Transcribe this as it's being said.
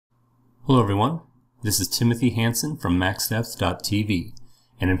Hello everyone, this is Timothy Hanson from maxdepth.tv,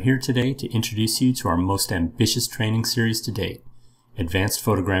 and I'm here today to introduce you to our most ambitious training series to date, Advanced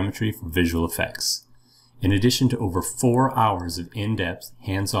Photogrammetry for Visual Effects. In addition to over 4 hours of in-depth,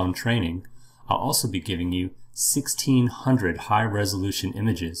 hands-on training, I'll also be giving you 1,600 high-resolution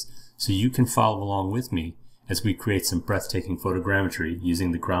images so you can follow along with me as we create some breathtaking photogrammetry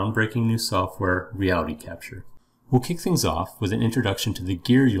using the groundbreaking new software, Reality Capture. We'll kick things off with an introduction to the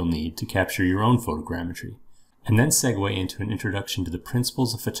gear you'll need to capture your own photogrammetry, and then segue into an introduction to the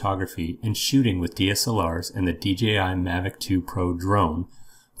principles of photography and shooting with DSLRs and the DJI Mavic 2 Pro drone,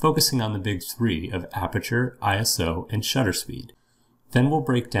 focusing on the big three of aperture, ISO, and shutter speed. Then we'll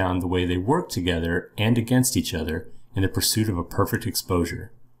break down the way they work together and against each other in the pursuit of a perfect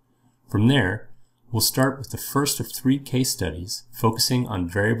exposure. From there, we'll start with the first of 3 case studies, focusing on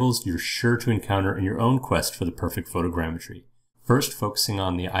variables you're sure to encounter in your own quest for the perfect photogrammetry. First, focusing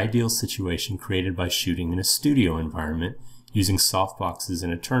on the ideal situation created by shooting in a studio environment using softboxes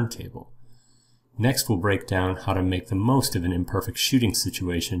and a turntable. Next, we'll break down how to make the most of an imperfect shooting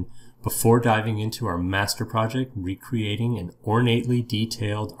situation before diving into our master project, recreating an ornately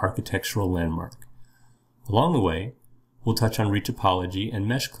detailed architectural landmark. Along the way, we'll touch on retopology and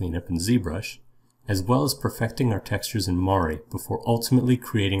mesh cleanup in ZBrush, as well as perfecting our textures in Mari before ultimately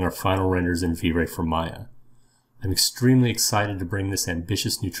creating our final renders in V-Ray for Maya. I'm extremely excited to bring this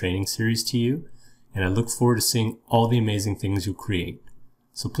ambitious new training series to you, and I look forward to seeing all the amazing things you'll create.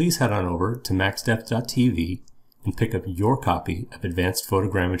 So please head on over to maxdepth.tv and pick up your copy of Advanced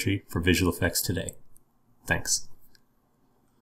Photogrammetry for Visual Effects today. Thanks.